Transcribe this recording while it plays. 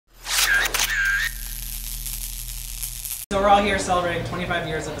we're all here celebrating 25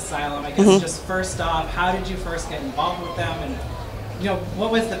 years of Asylum. I guess just first off, how did you first get involved with them, and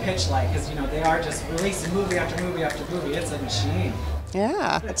what was the pitch like? Because they are just releasing movie after movie after movie. It's a machine.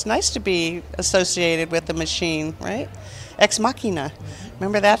 Yeah, it's nice to be associated with the machine, right? Ex Machina.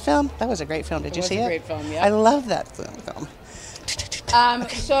 Remember that film? That was a great film. Did you see it? It was a great film, yeah. I love that film.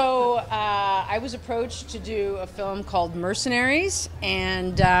 So I was approached to do a film called Mercenaries,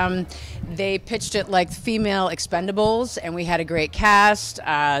 and they pitched it like Female Expendables, and we had a great cast: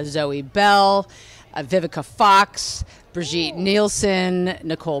 Zoe Bell, Vivica Fox, Brigitte Nielsen,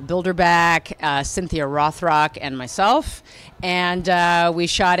 Nicole Bilderback, Cynthia Rothrock, and myself. And we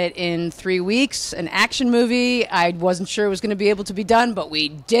shot it in 3 weeks, an action movie. I wasn't sure it was going to be able to be done, but we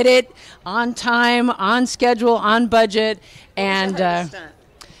did it on time, on schedule, on budget. And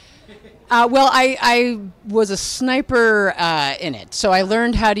well, I was a sniper in it, so I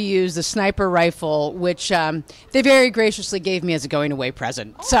learned how to use the sniper rifle, which they very graciously gave me as a going-away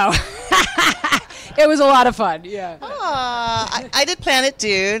present. So it was a lot of fun. Yeah. I did Planet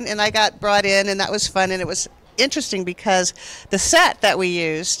Dune, and I got brought in, and that was fun, and it was interesting because the set that we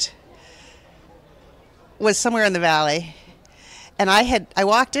used was somewhere in the valley, and I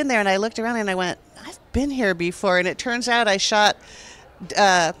walked in there and I looked around and I went, I've been here before, and it turns out I shot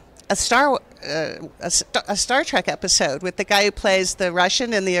a Star Trek episode with the guy who plays the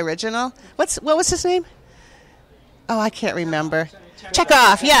Russian in the original. What was his name? Oh, I can't remember.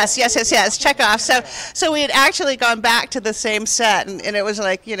 Chekhov, yes, Chekhov. So we had actually gone back to the same set, and it was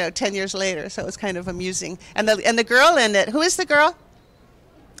like 10 years later. So it was kind of amusing. And the girl in it, who is the girl?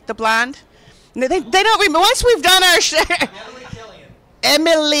 The blonde? No, they don't remember. Once we've done our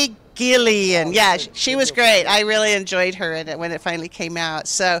Emily Gillian. Yeah, she was great. I really enjoyed her in it when it finally came out.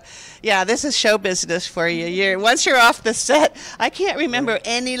 So, yeah, this is show business for you. Once you're off the set, I can't remember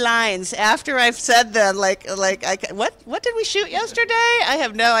any lines after I've said them. What did we shoot yesterday? I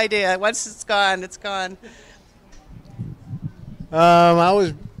have no idea. Once it's gone, it's gone.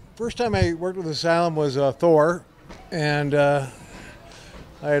 First time I worked with Asylum was Thor, and I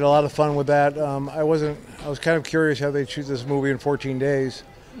had a lot of fun with that. I was kind of curious how they'd shoot this movie in 14 days.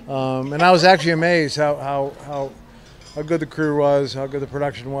 And I was actually amazed how good the crew was, how good the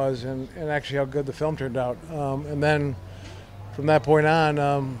production was, and actually how good the film turned out. And then from that point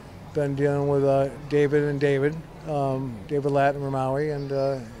on, been dealing with David Latt and Ramawi,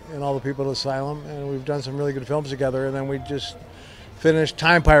 and all the people at Asylum, and we've done some really good films together. And then we just finished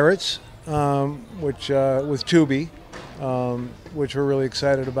Time Pirates, which with Tubi, which we're really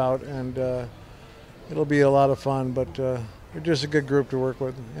excited about, and it'll be a lot of fun. But we're just a good group to work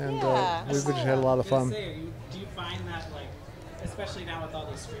with, and we've just had a lot of fun. Do you find that, especially now with all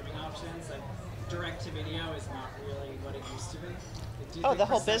these streaming options, that direct-to-video is not really what it used to be? The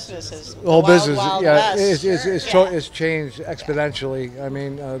whole business is the whole business. Wild Yeah, West. it's changed exponentially. I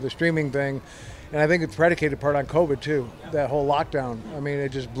mean, the streaming thing, and I think it's predicated part on COVID too. That whole lockdown. I mean, it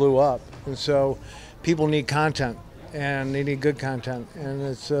just blew up, and so people need content, and they need good content, and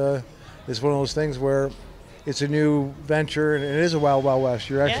it's one of those things where it's a new venture, and it is a wild, wild west.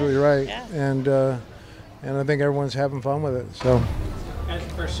 You're absolutely right, and I think everyone's having fun with it. So, and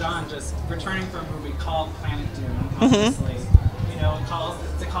for Sean, just returning from a movie called Planet Dune, obviously,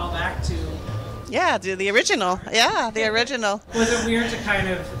 it's a call back to the original. Yeah, the original. Was it weird to kind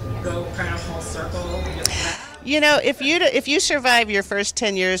of go full circle? If you survive your first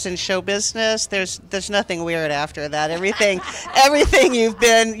 10 years in show business, there's nothing weird after that. Everything you've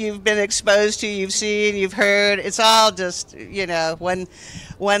been exposed to, you've seen, you've heard, it's all just one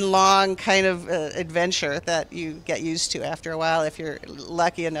long kind of adventure that you get used to after a while if you're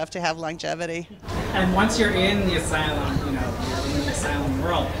lucky enough to have longevity. And once you're in the asylum, you're in the asylum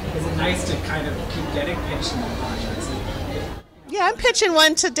world, is it nice to kind of keep getting pitched in the projects? Yeah, I'm pitching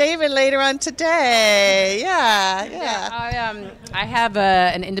one to David later on today. I have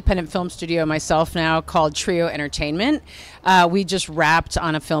an independent film studio myself now called Trio Entertainment. We just wrapped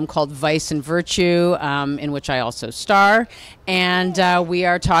on a film called Vice and Virtue, in which I also star. And we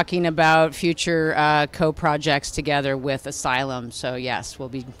are talking about future co-projects together with Asylum. So, yes, we'll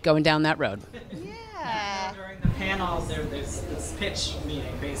be going down that road. Yeah. During the panel, there's this pitch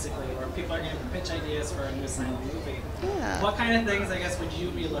meeting, basically, where people are going to pitch ideas for a new Asylum movie. Yeah. What kind of things, I guess, would you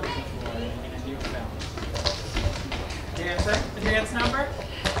be looking for in a new film? A dance number?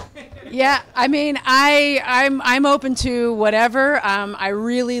 Yeah, I mean, I'm open to whatever. I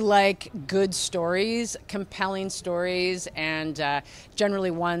really like good stories, compelling stories, and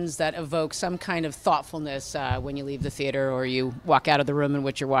generally ones that evoke some kind of thoughtfulness when you leave the theater or you walk out of the room in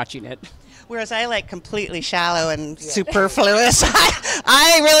which you're watching it. Whereas I like completely shallow and superfluous.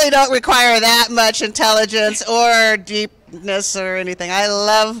 I really don't require that much intelligence or deep deepness or anything. I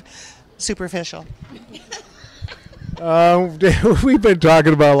love superficial. We've been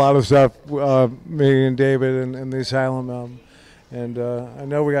talking about a lot of stuff, me and David and the Asylum, and I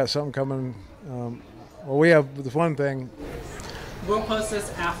know we got something coming. Well, we have this one thing. We'll post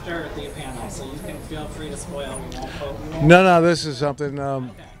this after the panel, so you can feel free to spoil. No, this is something.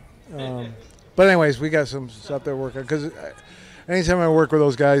 But anyways, we got some stuff they're working, because anytime I work with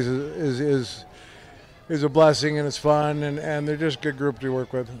those guys is a blessing, and it's fun, and they're just a good group to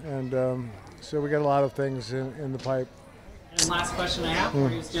work with, and so we got a lot of things in the pipe. And last question I have for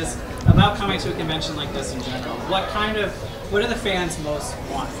you is just about coming to a convention like this in general. What do the fans most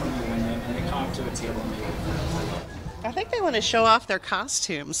want from you when they come to a table meeting? I think they want to show off their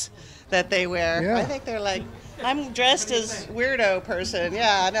costumes that they wear. Yeah. I think they're like, I'm dressed as weirdo person.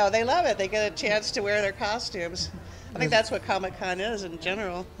 Yeah, no, they love it. They get a chance to wear their costumes. I think that's what Comic-Con is in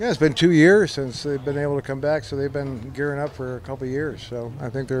general. Yeah, it's been 2 years since they've been able to come back, so they've been gearing up for a couple of years. So I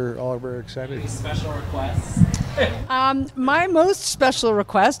think they're all very excited. Any special requests? My most special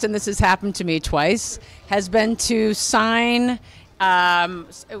request, and this has happened to me twice, has been to sign.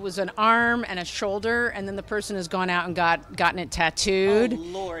 It was an arm and a shoulder, and then the person has gone out and gotten it tattooed. Oh,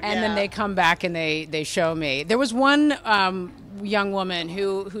 Lord, and then they come back and they show me. There was one young woman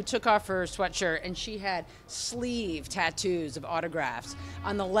who took off her sweatshirt, and she had sleeve tattoos of autographs.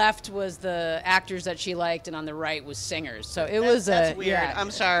 On the left was the actors that she liked, and on the right was singers. So that's weird. Yeah.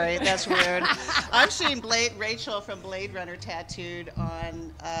 I'm sorry, that's weird. I've seen Rachel from Blade Runner tattooed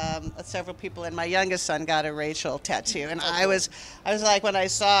on several people, and my youngest son got a Rachel tattoo, and I was like, when I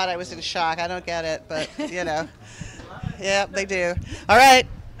saw it, I was in shock. I don't get it, but you know, yeah, they do. All right.